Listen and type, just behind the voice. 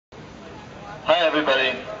Hi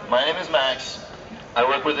everybody, my name is Max. I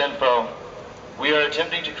work with Info. We are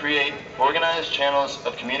attempting to create organized channels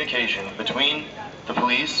of communication between the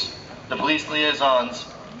police liaisons,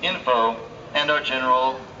 Info, and our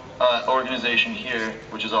general organization here,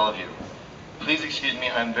 which is all of you. Please excuse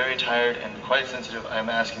me, I'm very tired and quite sensitive. I'm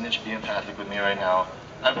asking that you be empathic with me right now.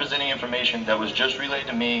 I'm presenting information that was just relayed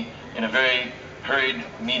to me in a very hurried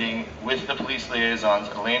meeting with the police liaisons,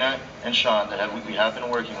 Elena and Sean, that we have been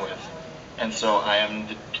working with. And so I am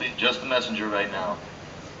just the messenger right now.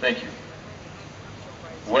 Thank you.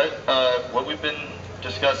 What we've been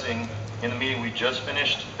discussing in the meeting we just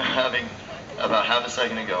finished having about half a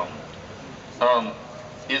second ago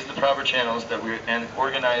is the proper channels and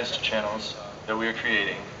organized channels that we are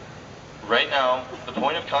creating. Right now, the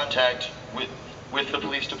point of contact with the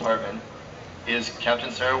police department is Captain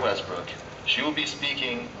Sarah Westbrook. She will be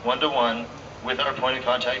speaking one-to-one with our point of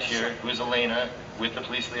contact here, who is Elena, with the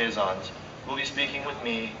police liaisons. Will be speaking with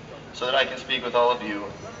me so that I can speak with all of you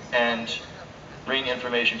and bring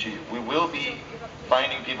information to you. We will be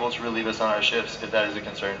finding people to relieve us on our shifts if that is a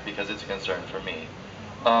concern, because it's a concern for me.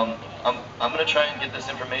 I'm going to try and get this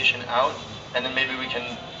information out, and then maybe we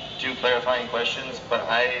can do clarifying questions, but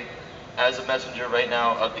I, as a messenger right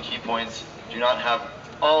now of the key points, do not have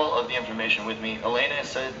all of the information with me. Elena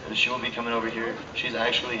said that she will be coming over here. She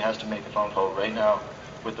actually has to make a phone call right now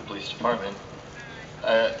with the police department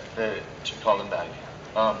to call them back.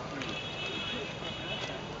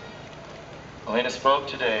 Elena spoke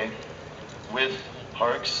today with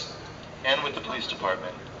Parks and with the police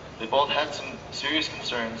department. They both had some serious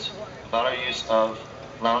concerns about our use of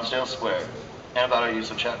Lonsdale Square and about our use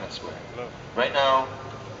of Chapman Square. Right now,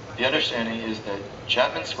 the understanding is that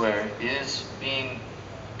Chapman Square is being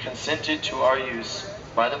consented to our use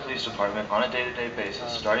by the police department on a day-to-day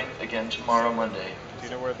basis, starting again tomorrow, Monday. Do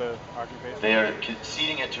you know where the occupation? They are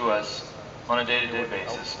conceding it to us on a day-to-day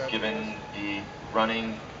basis, given the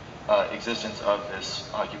running existence of this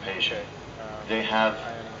occupation. They have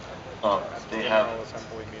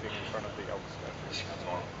assembly meeting in front of the Elks statue.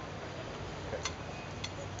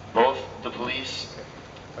 Both the police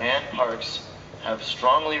and Parks have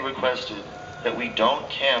strongly requested that we don't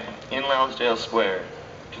camp in Lonsdale Square.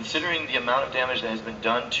 Considering the amount of damage that has been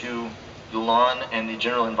done to the lawn and the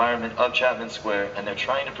general environment of Chapman Square, and they're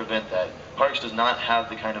trying to prevent that, Parks does not have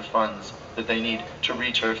the kind of funds that they need to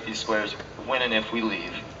returf these squares when and if we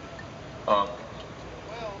leave.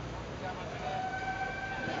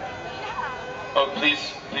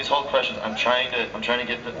 Please hold questions. I'm trying to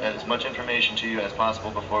get as much information to you as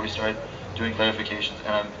possible before we start doing clarifications,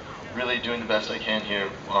 and I'm really doing the best I can here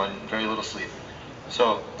on very little sleep.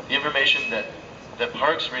 So the information that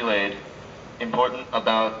Parks relayed, important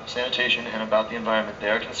about sanitation and about the environment.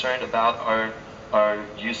 They are concerned about our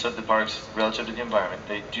use of the parks relative to the environment.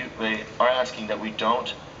 They are asking that we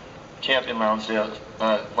don't camp in Lonsdale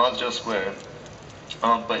Square,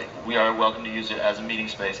 but we are welcome to use it as a meeting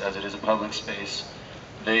space, as it is a public space.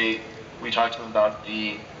 We talked to them about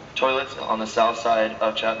the toilets on the south side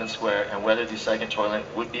of Chapman Square and whether the second toilet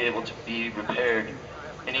would be able to be repaired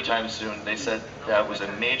anytime soon. They said that was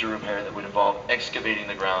a major repair that would involve excavating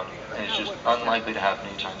the ground, and it's just unlikely to happen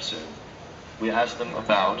anytime soon. We asked them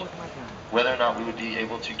about whether or not we would be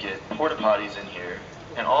able to get porta potties in here,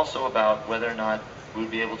 and also about whether or not we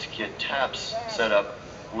would be able to get taps set up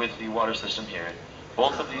with the water system here.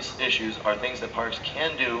 Both of these issues are things that Parks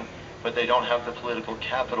can do, but they don't have the political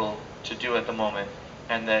capital to do at the moment,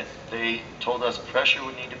 and that they told us pressure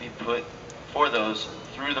would need to be put for those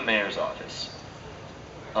through the mayor's office.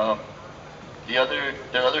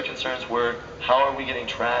 Their other concerns were, how are we getting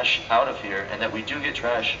trash out of here, and that we do get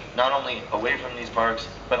trash not only away from these parks,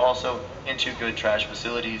 but also into good trash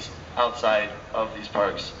facilities outside of these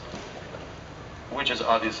parks, which is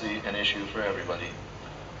obviously an issue for everybody.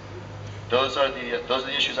 Those are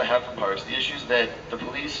the issues I have from Parks. The issues that the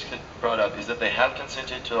police brought up is that they have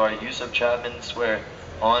consented to our use of Chapman Square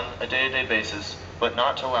on a day-to-day basis, but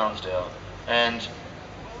not to Lonsdale. And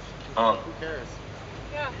who cares?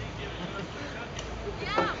 Yeah.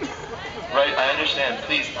 Right, I understand.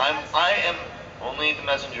 Please, I am only the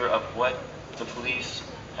messenger of what the police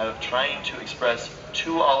have trying to express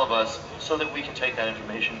to all of us so that we can take that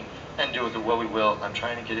information and do with it what we will. I'm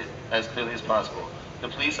trying to get it as clearly as possible. The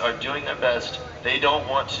police are doing their best. They don't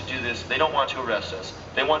want to do this. They don't want to arrest us.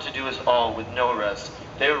 They want to do us all with no arrest.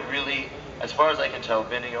 They're really, as far as I can tell,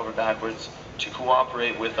 bending over backwards to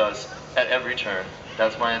cooperate with us at every turn.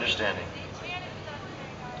 That's my understanding.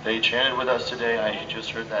 They chanted with us today. I just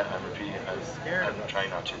heard that. I'm repeating it. I'm trying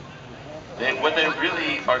not to. What they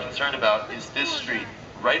really are concerned about is this street.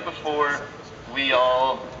 Right before we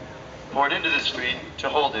all poured into this street to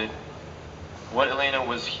hold it, what Elena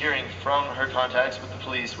was hearing from her contacts with the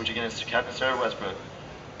police, which again is Captain Sarah Westbrook,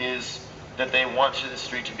 is that they want the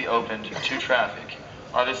street to be opened to traffic.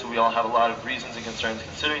 Obviously, we all have a lot of reasons and concerns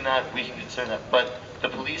considering that. We can consider that. But the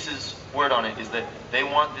police's word on it is that they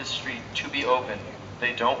want this street to be open.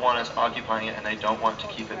 They don't want us occupying it, and they don't want to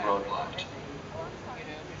keep it roadblocked.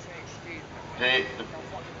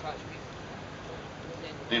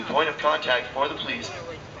 The point of contact for the police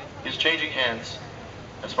is changing hands.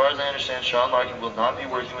 As far as I understand, Sean Larkin will not be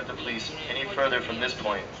working with the police any further from this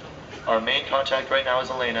point. Our main contact right now is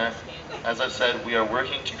Elena. As I've said, we are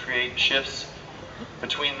working to create shifts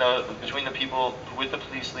between the people with the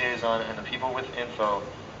police liaison and the people with info,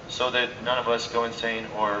 so that none of us go insane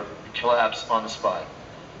or collapse on the spot.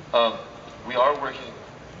 We are working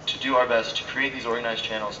to do our best to create these organized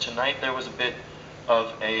channels. Tonight there was a bit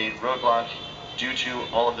of a roadblock due to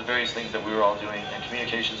all of the various things that we were all doing, and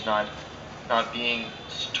communications not being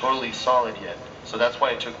totally solid yet. So that's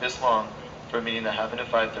why it took this long for a meeting that happened at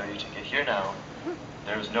 5:30 to get here now.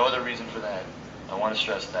 There was no other reason for that. I want to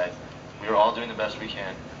stress that. We are all doing the best we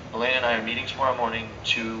can. Elena and I are meeting tomorrow morning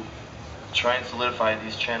to try and solidify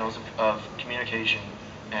these channels of communication,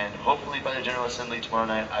 and hopefully by the General Assembly tomorrow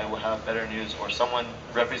night I will have better news, or someone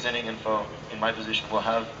representing info in my position will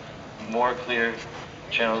have more clear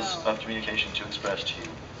channels of communication to express to you.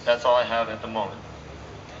 That's all I have at the moment.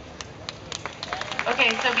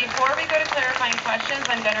 Okay, so before we go to clarifying questions,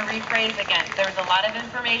 I'm going to rephrase again. There was a lot of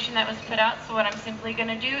information that was put out, so what I'm simply going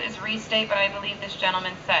to do is restate what I believe this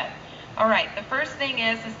gentleman said. All right, the first thing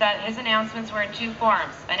is that his announcements were in two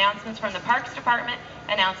forms. Announcements from the Parks Department,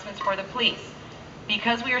 announcements for the police.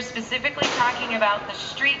 Because we are specifically talking about the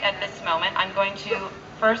street at this moment, I'm going to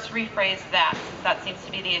first rephrase that, since that seems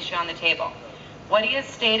to be the issue on the table. What he has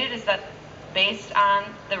stated is that based on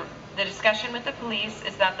the discussion with the police,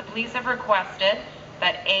 is that the police have requested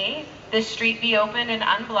that A, this street be opened and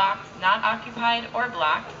unblocked, not occupied or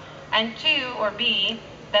blocked, and two, or B,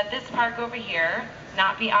 that this park over here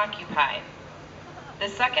not be occupied. The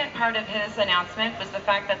second part of his announcement was the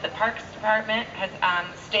fact that the Parks Department has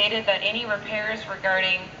stated that any repairs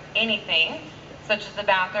regarding anything, such as the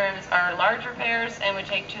bathrooms, are large repairs and would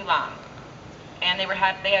take too long. And they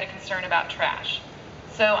had a concern about trash.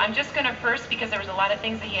 So I'm just going to first, because there was a lot of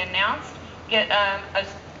things that he announced, get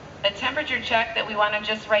a temperature check that we want to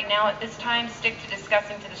just right now at this time stick to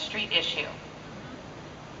discussing to the street issue.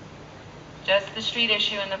 Just the street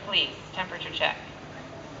issue and the police. Temperature check.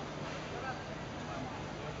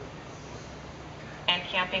 And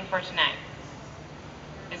camping for tonight.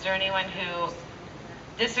 Is there anyone who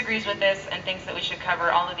disagrees with this and thinks that we should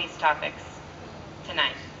cover all of these topics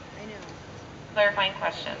tonight? I know. Clarifying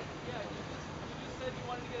question. Yeah, you just said you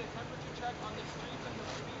wanted to get a temperature check on the streets and the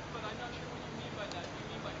streets, but I'm not sure what you mean by that. Do you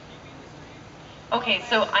mean by keeping the streets? Okay,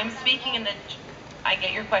 so I'm speaking in the, I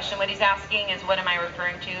get your question. What he's asking is what am I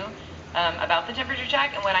referring to about the temperature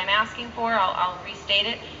check, and what I'm asking for, I'll restate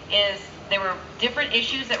it, is there were different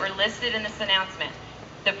issues that were listed in this announcement.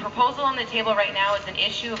 The proposal on the table right now is an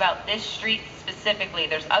issue about this street specifically.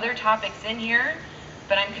 There's other topics in here,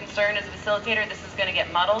 but I'm concerned as a facilitator this is going to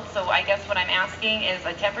get muddled, so I guess what I'm asking is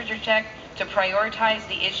a temperature check to prioritize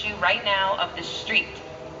the issue right now of the street,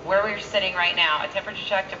 where we're sitting right now. A temperature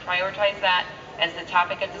check to prioritize that as the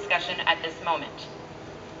topic of discussion at this moment.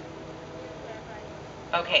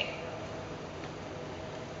 Okay.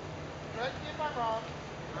 Correct me if I'm wrong.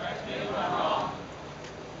 Correct me if I'm wrong.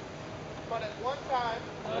 But at one time,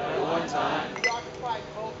 we occupied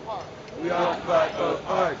both parks. We occupied both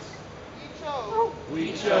parks. We chose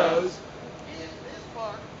We chose to give this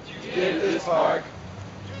park to give this park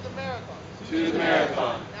to the marathon. to the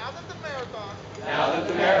marathon. Now that the marathon Now that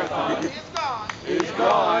the marathon is gone, is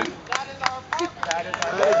gone, that is our park. that is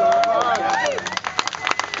our park.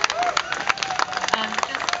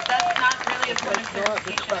 That's not really a point of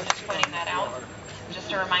clarification, I'm just pointing that out.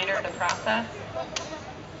 Just a reminder of the process.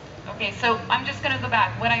 Okay, so I'm just going to go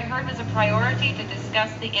back. What I heard was a priority to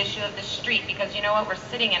discuss the issue of the street, because you know what, we're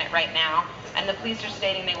sitting in it right now, and the police are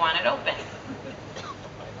stating they want it open.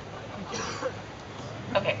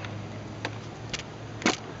 Okay.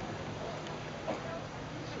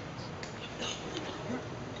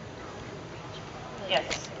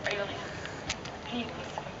 Yes, are you willing? Can you please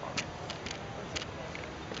step forward?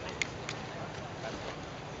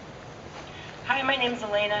 Hi, my name is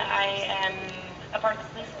Elena. I am a part of the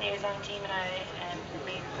police liaison team, and I am the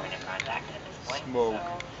main point of contact at this point. Smoke. So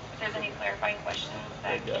if there's any clarifying questions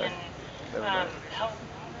that can help,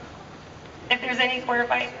 if there's any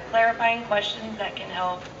clarifying questions that can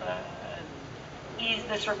help ease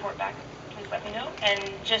this report back, please let me know. And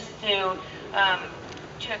just to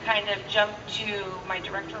to kind of jump to my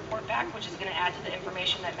direct report back, which is going to add to the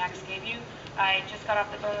information that Max gave you, I just got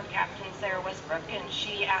off the phone with Captain Sarah Westbrook, and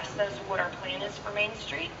she asked us what our plan is for Main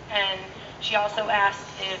Street, and she also asked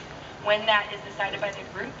if, when that is decided by the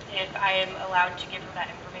group, if I am allowed to give her that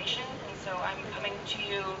information. And so I'm coming to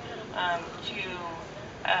you to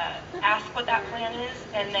ask what that plan is,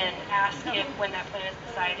 and then ask if, when that plan is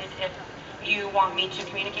decided, if you want me to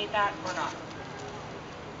communicate that or not.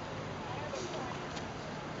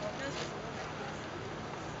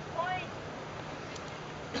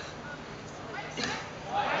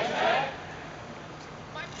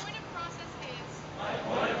 My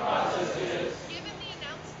point of process is, given the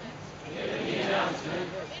announcement,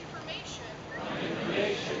 information,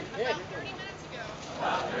 about 30 minutes ago,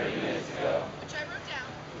 which I wrote down,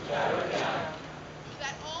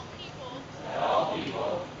 that all people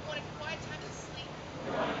who wanted quiet time to sleep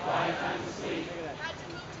had to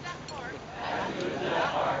move to that park,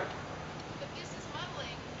 that this is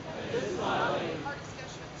muddling our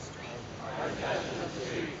discussion of the street.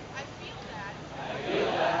 I feel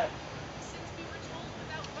that since we were told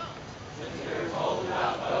without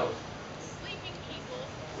vote, sleeping people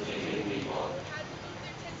had to move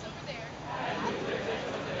their tents over there,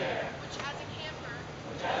 which has a camper,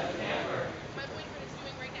 my boyfriend is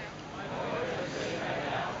doing right now,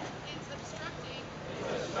 is obstructing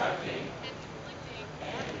and conflicting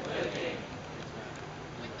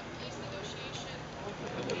with the police negotiation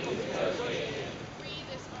re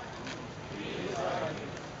this argument.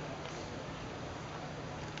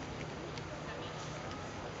 That means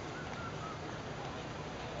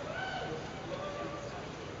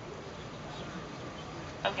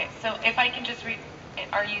Okay, so if I can just read,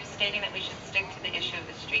 are you stating that we should stick to the issue of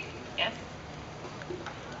the street? Yes?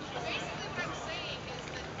 basically what I'm saying is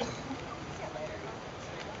that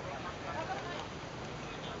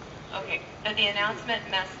Okay, that the announcement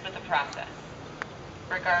messed with the process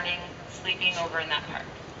regarding sleeping over in that park?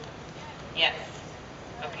 Yes.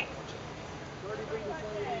 Okay.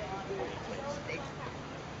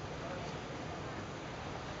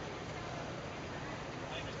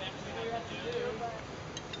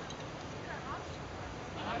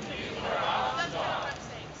 that's what I'm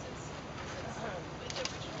saying, since the original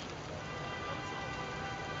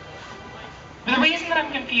The reason that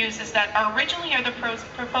I'm confused is that originally the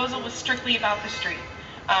proposal was strictly about the street,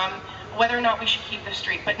 whether or not we should keep the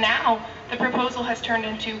street. But now the proposal has turned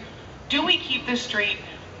into, do we keep the street?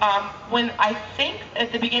 When I think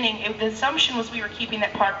at the beginning the assumption was we were keeping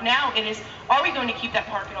that park. Now it is, are we going to keep that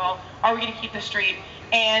park at all? Are we going to keep the street?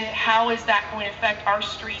 And how is that going to affect our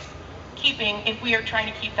street keeping if we are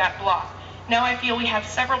trying to keep that block? Now I feel we have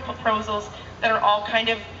several proposals that are all kind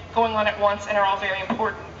of going on at once and are all very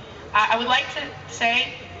important. I would like to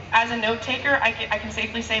say, as a note taker, I can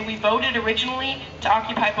safely say we voted originally to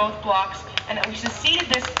occupy both blocks, and that we seceded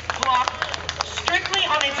this block strictly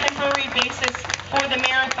on a temporary basis for the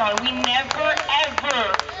marathon. We never, ever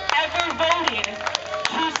voted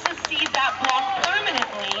to secede that block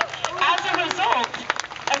permanently. As a result,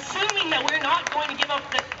 assuming that we're going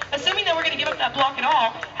to give up that block at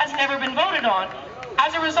all has never been voted on.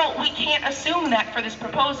 As a result, we can't assume that for this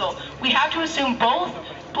proposal. We have to assume both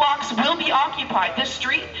blocks will be occupied. This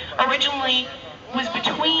street originally was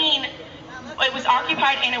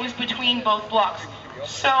occupied and it was between both blocks.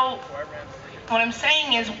 So what I'm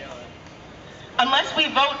saying is, unless we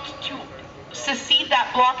vote to secede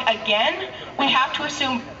that block again, we have to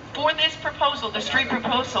assume for this proposal, the street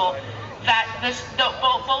proposal, that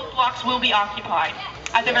both blocks will be occupied,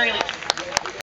 at the very least.